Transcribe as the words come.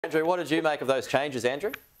Andrew, what did you make of those changes,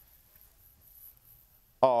 Andrew?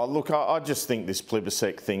 Oh, look, I just think this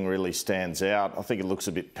plebiscite thing really stands out. I think it looks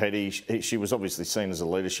a bit petty. She was obviously seen as a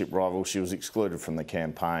leadership rival. She was excluded from the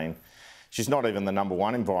campaign. She's not even the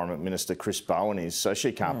 #1 Environment Minister, Chris Bowen is, so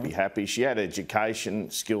she can't be happy. She had education,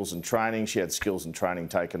 skills and training. She had skills and training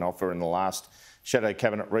taken off her in the last Shadow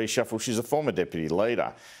Cabinet reshuffle. She's a former Deputy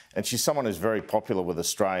Leader, and she's someone who's very popular with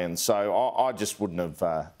Australians, so I just wouldn't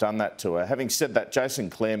have done that to her. Having said that, Jason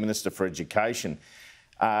Clare, Minister for Education,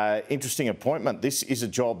 interesting appointment. This is a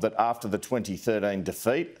job that after the 2013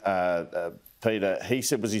 defeat, Peter, he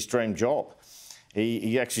said was his dream job.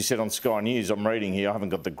 He actually said on Sky News, I'm reading here, I haven't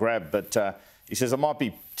got the grab, but he says, I might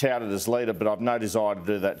be touted as leader, but I've no desire to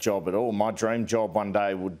do that job at all. My dream job one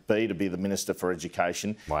day would be to be the Minister for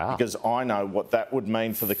Education, because I know what that would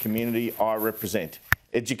mean for the community I represent.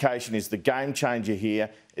 Education is the game changer here.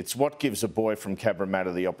 It's what gives a boy from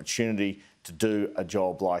Cabramatta the opportunity to do a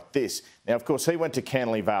job like this. Now, of course, he went to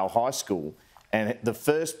Canley Vale High School, and the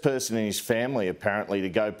first person in his family, apparently, to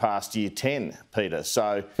go past Year 10, Peter.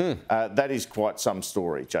 So that is quite some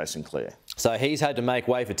story, Jason Clare. So he's had to make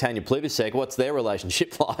way for Tanya Plibersek. What's their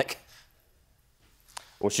relationship like?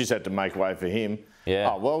 Well, she's had to make way for him.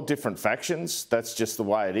 Yeah. Oh, well, different factions. That's just the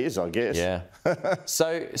way it is, I guess. Yeah.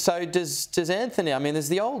 So does Anthony, I mean, there's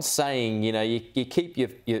the old saying, you know, you keep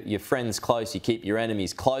your friends close, you keep your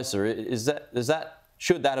enemies closer.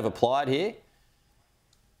 Should that have applied here?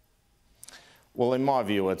 Well, in my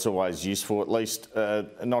view, it's always useful, at least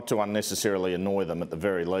not to unnecessarily annoy them at the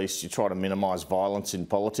very least. You try to minimise violence in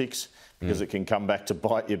politics because it can come back to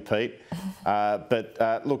bite you, Pete.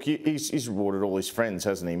 But look, he's rewarded all his friends,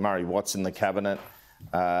 hasn't he? Murray Watt's in the Cabinet.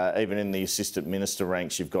 Even in the Assistant Minister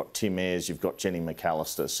ranks, you've got Tim Ayres, you've got Jenny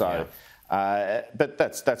McAllister. So, but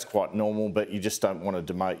that's quite normal, but you just don't want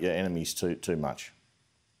to demote your enemies too much.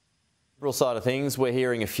 Liberal side of things, we're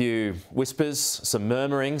hearing a few whispers, some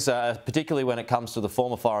murmurings, particularly when it comes to the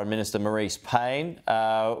former Foreign Minister Marise Payne.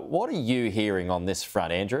 What are you hearing on this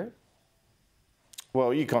front, Andrew?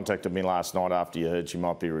 Well, you contacted me last night after you heard she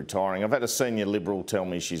might be retiring. I've had a senior Liberal tell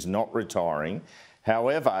me she's not retiring.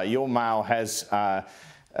 However, your mail has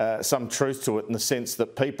some truth to it in the sense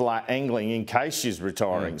that people are angling in case she's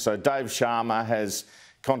retiring. So Dave Sharma has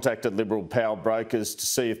contacted Liberal powerbrokers to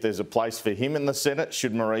see if there's a place for him in the Senate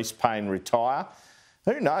should Marise Payne retire.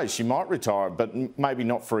 Who knows, she might retire, but maybe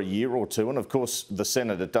not for a year or two. And of course, the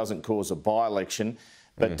Senate, it doesn't cause a by-election.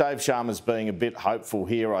 But Dave Sharma's being a bit hopeful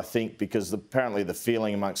here, I think, because apparently the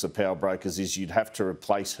feeling amongst the powerbrokers is you'd have to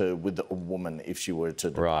replace her with a woman if she were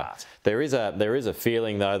to depart. Right. There is a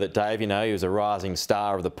feeling, though, that Dave, you know, he was a rising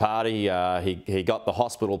star of the party. He got the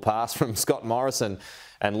hospital pass from Scott Morrison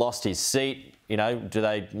and lost his seat. You know, do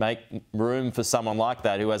they make room for someone like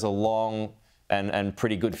that who has a long and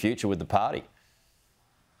pretty good future with the party?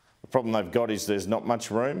 The problem they've got is there's not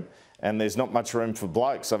much room, and there's not much room for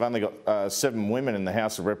blokes. They've only got 7 women in the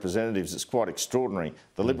House of Representatives. It's quite extraordinary.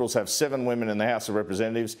 The Liberals have 7 women in the House of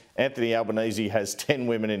Representatives. Anthony Albanese has 10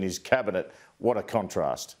 women in his cabinet. What a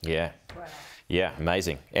contrast. Yeah. Wow. Yeah,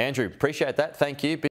 amazing. Andrew, appreciate that. Thank you.